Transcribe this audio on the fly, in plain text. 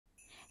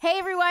Hey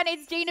everyone,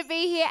 it's Gina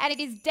B here, and it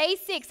is day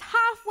 6,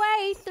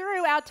 halfway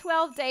through our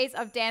 12 days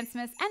of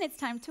DANCEmas, and it's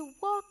time to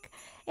walk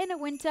in a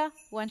winter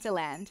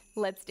wonderland.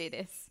 Let's do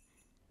this.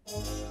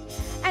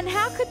 And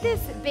how could this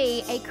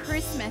be a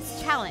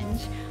Christmas challenge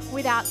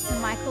without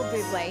some Mr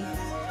Buble?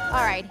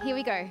 All right, here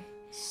we go.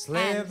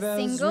 And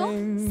single,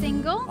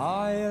 single,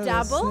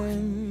 double,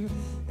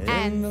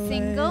 and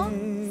single,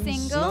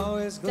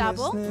 single,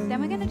 double.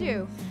 Then we're gonna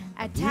do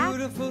a tap,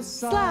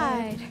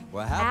 slide,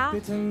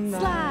 out,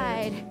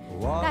 slide.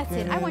 That's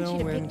it. I want you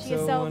to picture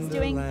yourselves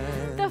doing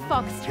the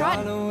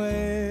foxtrot,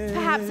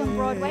 perhaps on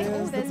Broadway.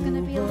 Oh, there's going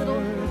to be a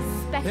little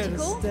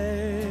spectacle,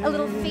 a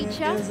little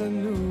feature.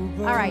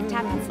 All right,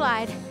 tap and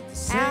slide,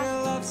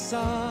 out,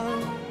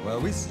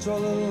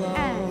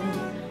 and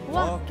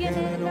walking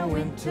in a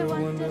winter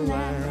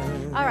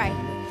wonderland. All right.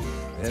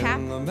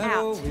 Tap,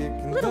 out,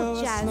 little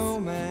jazz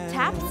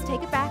taps,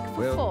 take it back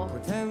for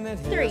 4,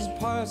 3,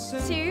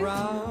 2,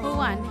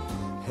 1.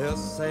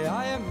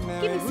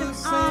 Give me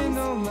some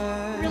arms,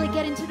 really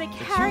get into the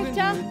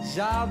character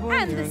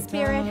and the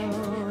spirit.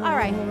 All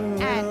right,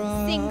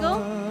 and single,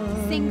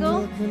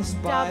 single,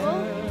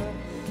 double.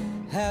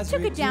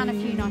 Took it down a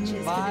few notches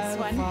for this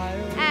one.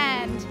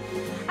 And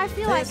I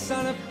feel like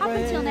up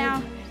until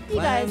now, you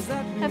guys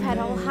have had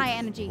all high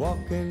energy.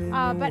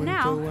 But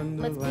now,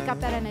 let's pick up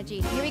that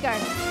energy. Here we go.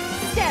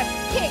 Step,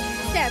 kick,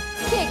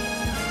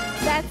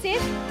 that's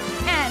it.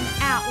 And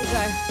out we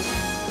go.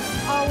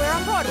 Oh, we're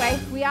on Broadway.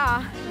 We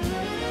are.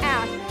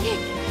 Out, kick,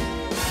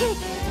 kick,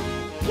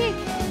 kick,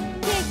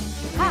 kick.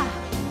 Ah.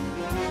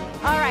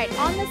 All right,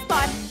 on the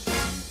spot.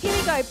 Here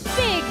we go.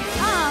 Big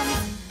arms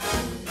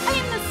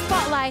in the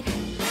spotlight.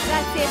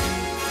 That's it.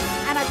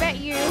 And I bet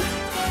you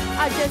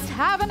are just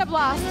having a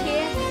blast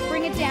here.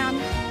 Bring it down.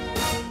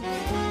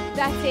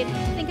 That's it.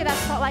 Think of that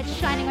spotlight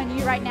shining on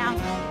you right now.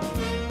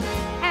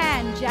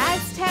 And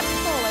jazz step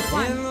forward.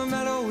 1,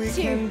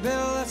 2,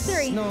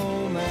 3,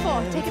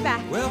 4. Take it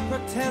back. We'll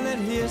pretend that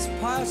here's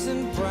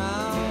Parson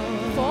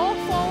Brown. 4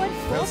 forward,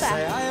 4 we'll back.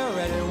 Say I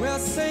already will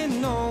say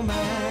no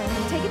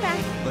man. Take it back.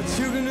 But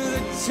you can do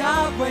the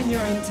job when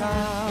you're in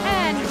town.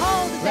 And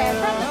hold it there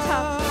from the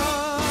top.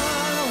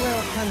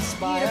 We'll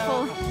conspire.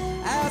 Beautiful.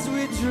 As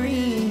we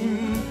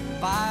dream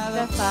by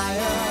the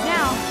fire.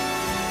 Now,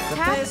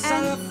 tap and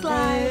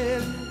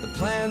slide. The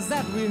plans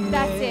that we made.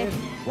 That's it.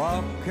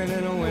 Walking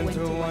in a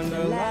winter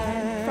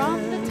wonderland. From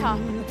the top.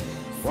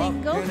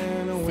 Single,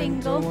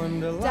 single,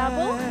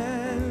 double,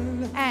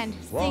 and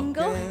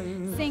single,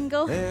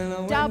 single,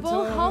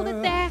 double. Hold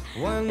it there.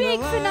 Big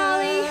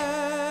finale.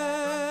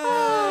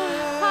 Oh,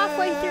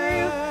 halfway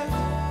through.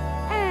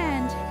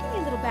 And give me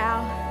a little bow.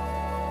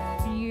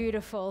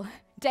 Beautiful.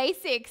 Day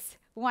 6.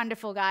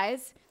 Wonderful,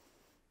 guys.